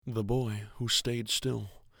The Boy Who Stayed Still.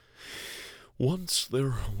 Once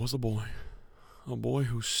there was a boy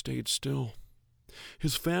who stayed still.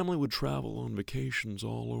 His family would travel on vacations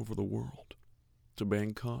all over the world, to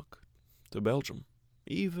Bangkok, to Belgium,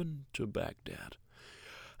 even to Baghdad.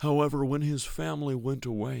 However, when his family went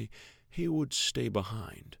away, he would stay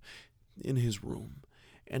behind, in his room,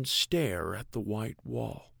 and stare at the white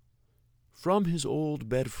wall. From his old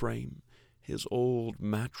bed frame, his old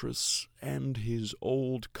mattress, and his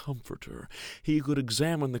old comforter, he could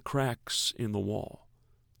examine the cracks in the wall,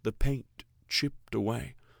 the paint chipped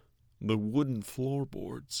away, the wooden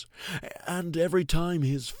floorboards, and every time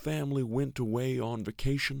his family went away on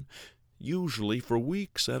vacation, usually for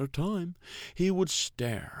weeks at a time, he would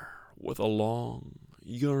stare with a long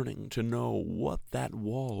yearning to know what that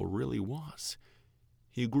wall really was.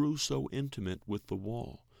 He grew so intimate with the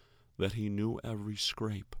wall that he knew every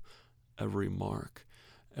scrape, every mark,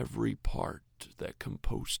 every part that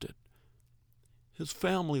composed it. His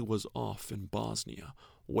family was off in Bosnia,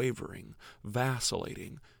 wavering,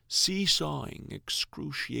 vacillating, seesawing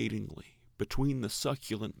excruciatingly between the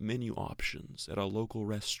succulent menu options at a local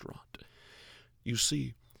restaurant. You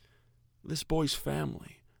see, this boy's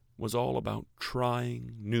family was all about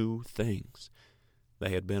trying new things.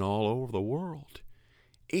 They had been all over the world,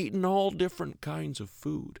 eaten all different kinds of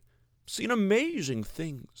food, seen amazing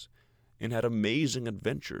things, and had amazing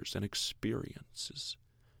adventures and experiences.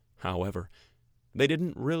 However, they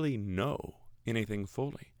didn't really know anything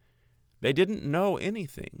fully. They didn't know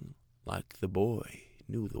anything like the boy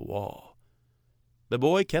knew the wall. The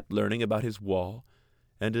boy kept learning about his wall,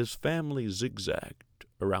 and his family zigzagged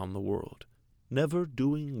around the world, never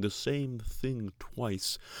doing the same thing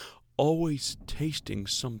twice, always tasting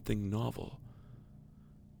something novel.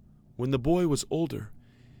 When the boy was older,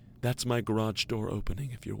 that's my garage door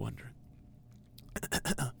opening, if you're wondering.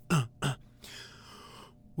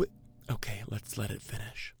 Okay, let's let it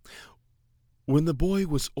finish. When the boy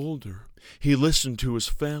was older, he listened to his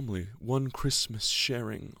family one Christmas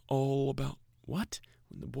sharing all about... What?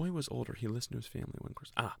 When the boy was older, he listened to his family one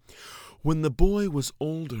Christmas... When the boy was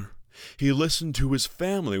older, he listened to his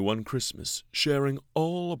family one Christmas sharing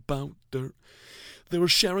all about their... They were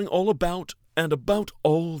sharing all about and about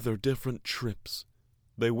all their different trips.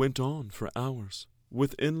 They went on for hours,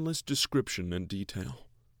 with endless description and detail.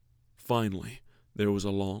 Finally, there was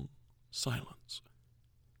a long silence.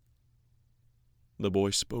 The boy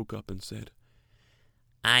spoke up and said,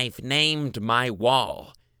 "I've named my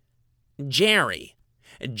wall Jerry.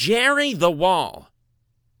 Jerry the Wall."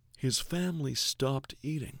 His family stopped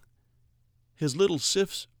eating. His little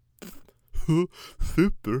sister,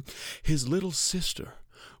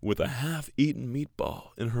 with a half-eaten meatball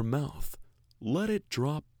in her mouth, let it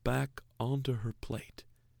drop back onto her plate.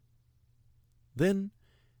 Then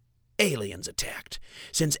aliens attacked.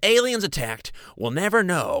 Since aliens attacked, we'll never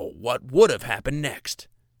know what would have happened next.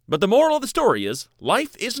 But the moral of the story is,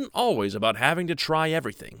 life isn't always about having to try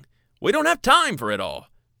everything. We don't have time for it all.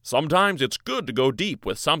 Sometimes it's good to go deep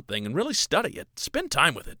with something and really study it, spend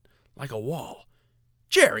time with it, like a wall.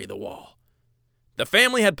 Jerry the Wall. The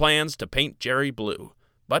family had plans to paint Jerry blue,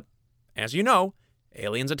 but, as you know,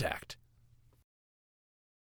 aliens attacked.